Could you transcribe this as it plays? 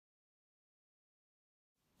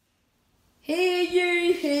Hear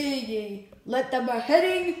ye, let the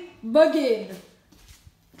beheading begin.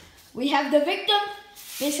 We have the victim,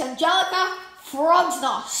 Miss Angelica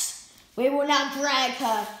Frogsnos. We will now drag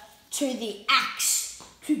her to the axe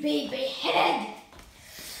to be beheaded.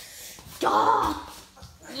 Oh,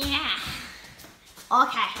 yeah.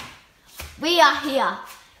 Okay, we are here.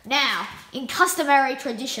 Now, in customary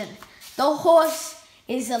tradition, the horse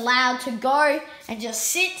is allowed to go and just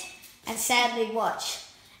sit and sadly watch.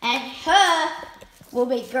 And her will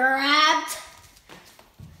be grabbed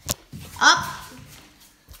up.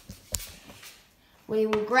 We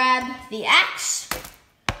will grab the axe.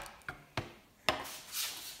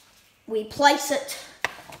 We place it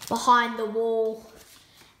behind the wall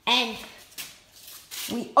and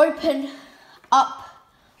we open up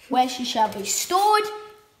where she shall be stored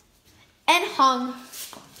and hung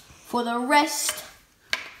for the rest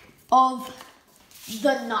of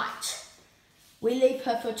the night. We leave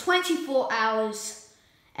her for 24 hours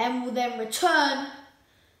and will then return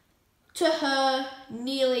to her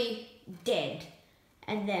nearly dead,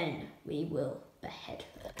 and then we will behead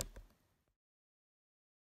her.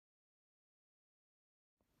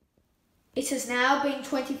 It has now been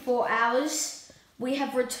 24 hours. We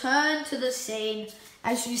have returned to the scene.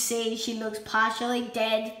 As you see, she looks partially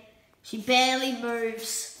dead. She barely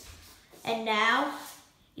moves. And now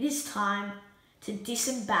it is time to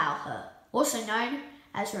disembowel her, also known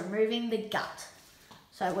as removing the gut.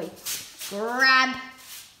 So we grab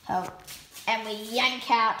her and we yank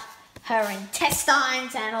out her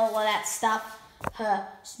intestines and all of that stuff, her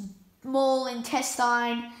small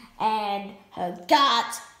intestine and her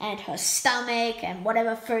gut and her stomach and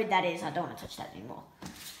whatever food that is. I don't want to touch that anymore.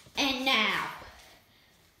 And now,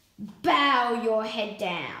 bow your head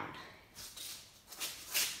down.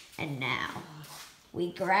 And now,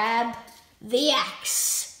 we grab the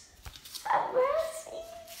axe.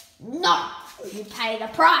 No, you pay the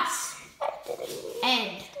price.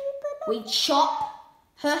 And we chop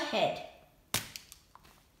her head.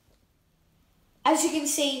 As you can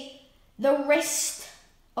see, the rest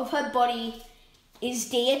of her body is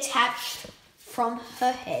detached from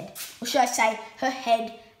her head. Or should I say, her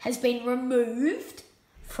head has been removed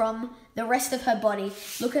from the rest of her body.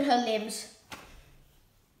 Look at her limbs.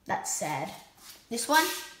 That's sad. This one?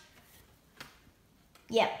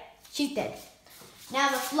 Yep, she's dead. Now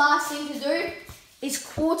the last thing to do is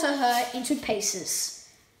quarter her into pieces.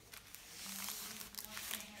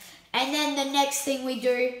 And then the next thing we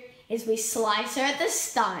do is we slice her at the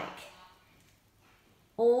stomach.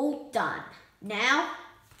 All done. Now,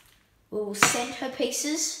 we will send her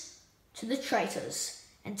pieces to the traitors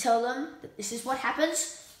and tell them that this is what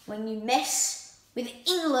happens when you mess with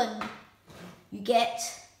England. You get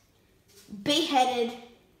beheaded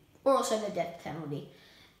or also the death penalty.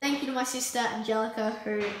 Thank you to my sister Angelica,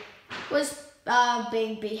 who was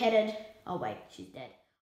being beheaded. Oh wait, she's dead.